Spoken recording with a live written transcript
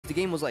the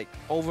game was like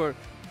over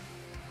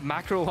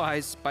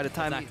macro-wise by the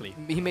time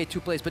he made 2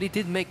 plays, but he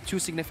did make 2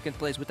 significant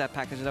plays with that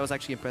package, and that was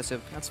actually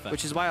impressive. That's fair.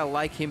 Which is why I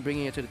like him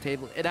bringing it to the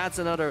table. It adds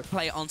another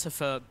play onto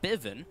for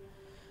Bivin.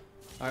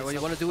 All right, what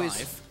you want to do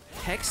is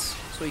Hex,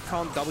 so he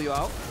can't W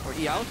out or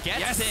E out.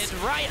 Gets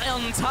it right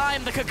on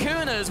time. The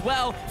Cocoon as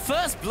well.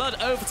 First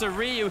blood over to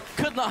Ryu.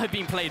 Could not have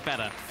been played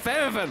better.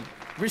 Feven,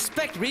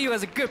 respect Ryu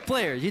as a good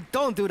player. You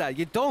don't do that.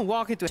 You don't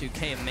walk into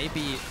 2k and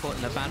maybe put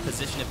in a bad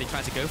position if they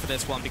try to go for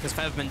this one, because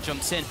Featherman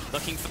jumps in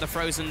looking for the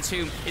Frozen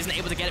Tomb. Isn't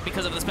able to get it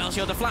because of the spell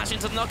shield. The flash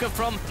into the knockup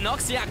from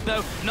Noxiac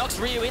though. Knocks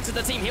Ryu into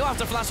the team. He'll have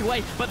to flash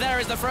away, but there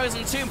is the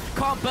Frozen Tomb.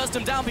 Can't burst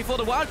him down before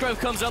the Wild Growth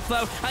comes up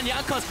though. And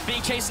Yankos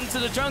being chased into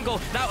the jungle.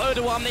 Now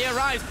Odawamne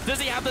arrives. Does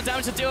he have the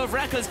damage to deal with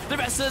Reckless? The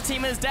rest of the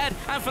team is dead.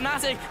 And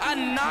Fnatic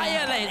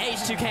annihilate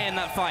H2k in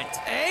that fight.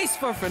 Ace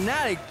for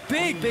Fnatic.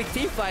 Big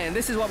team fight, and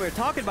this is what we're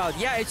talking about.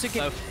 Yeah,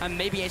 H2k. And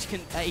maybe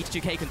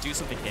H2k can do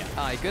something here.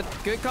 Alright,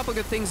 couple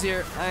good things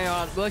here. Hang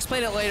on, we'll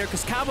explain it later,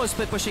 because Cowboy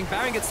split pushing.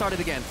 Baron gets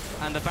started again.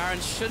 And the Baron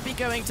should be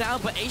going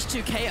down, but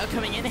H2k are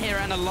coming in here,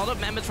 and a lot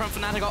of members from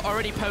Fnatic are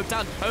already poked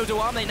out.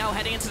 Odawamne now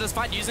heading into this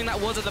fight, using that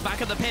ward at the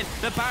back of the pit.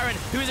 The Baron,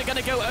 who's it going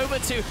to go over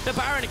to? The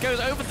Baron goes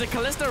over to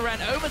Kalista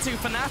Ren, over to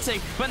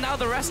Fnatic, but now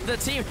the rest of the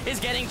team is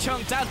getting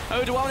chunked out.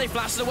 Odawamne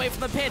flashes away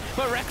from the pit,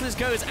 but Reckless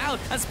goes out,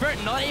 and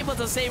Spirit not able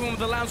to save him with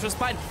the Lamb's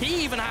Respite.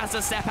 He even has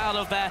to step out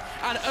of there,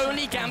 and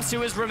only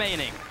Gamsu is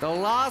remaining. The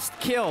last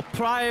kill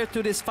prior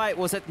to this fight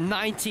was at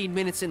 19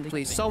 minutes in.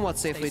 Please, somewhat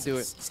safely do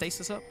it.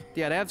 Stasis up?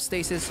 Yeah, they have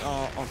Stasis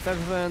on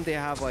Featherman. They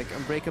have like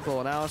Unbreakable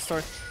on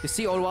Alistar. You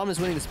see Odawamne is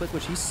winning the split,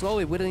 which he's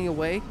slowly whittling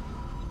away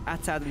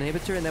at that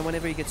inhibitor, and then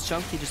whenever he gets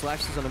chunked, he just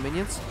lashes on the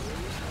minions.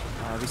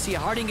 We see a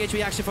hard engage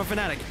reaction for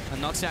Fnatic.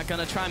 And Noxiac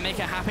gonna try and make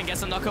it happen,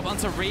 gets a knockup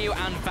onto Ryu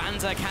and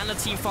Vanda. Can the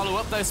team follow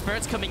up though?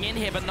 Spirit's coming in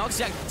here, but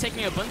Noxiac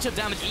taking a bunch of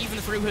damage even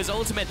through his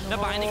ultimate. The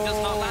binding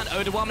does not land.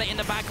 Odawamne in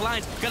the back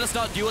lines, gonna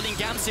start dueling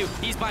Gamsu.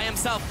 He's by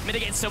himself,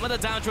 mitigates some of the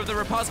damage with the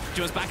riposte,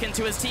 jumps back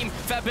into his team.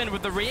 Febin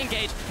with the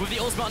re-engage, with the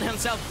ultimate on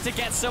himself to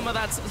get some of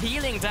that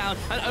healing down.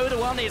 And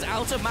Odawamne is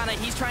out of mana,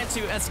 he's trying to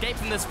escape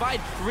from this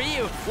fight.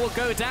 Ryu will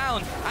go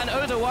down, and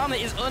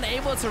Odawamne is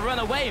unable to run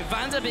away.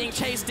 Vanda being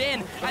chased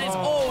in, and it's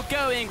all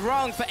going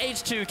wrong for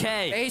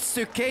H2k.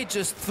 H2k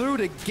just threw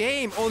the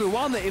game.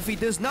 Odawamne, if he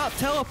does not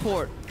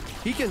teleport,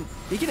 he can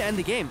end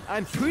the game.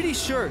 I'm pretty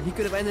sure he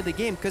could have ended the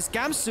game, because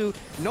Gamsu,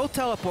 no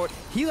teleport,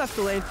 he left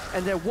the lane,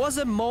 and there was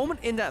a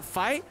moment in that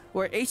fight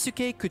where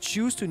H2k could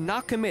choose to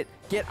not commit,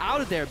 get out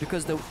of there,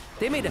 because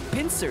they made a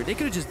pincer. They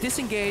could have just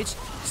disengaged,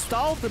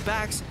 stalled the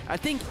backs. I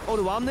think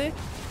Odawamne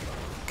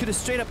could have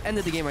straight up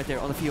ended the game right there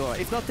on the Fiora,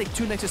 if not take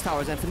 2 Nexus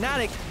Towers. And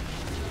Fnatic,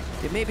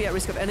 they may be at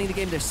risk of ending the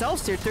game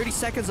themselves here. 30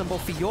 seconds on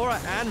both Fiora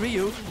and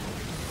Ryu.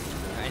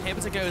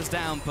 Inhibitor goes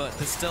down, but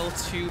there's still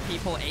 2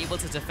 people able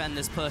to defend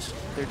this push.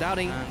 They're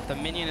doubting. And the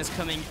minion is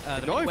coming,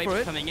 the wave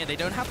is coming in. They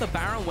don't have the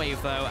Baron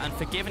wave though, and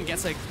Forgiven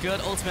gets a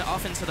good ultimate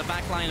off into the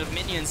back line of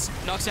minions.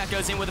 Noxiac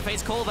goes in with a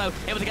face call though,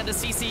 able to get the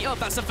CC up.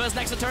 That's the first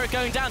Nexus turret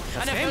going down,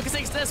 and they're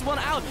focusing this one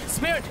out.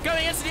 Spirit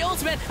going into the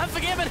ultimate, and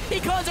Forgiven,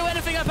 he can't do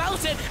anything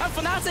about it. And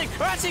Fnatic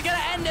are actually going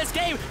to end this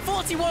game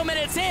 41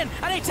 minutes in,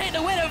 and they take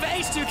the win over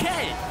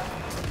H2k.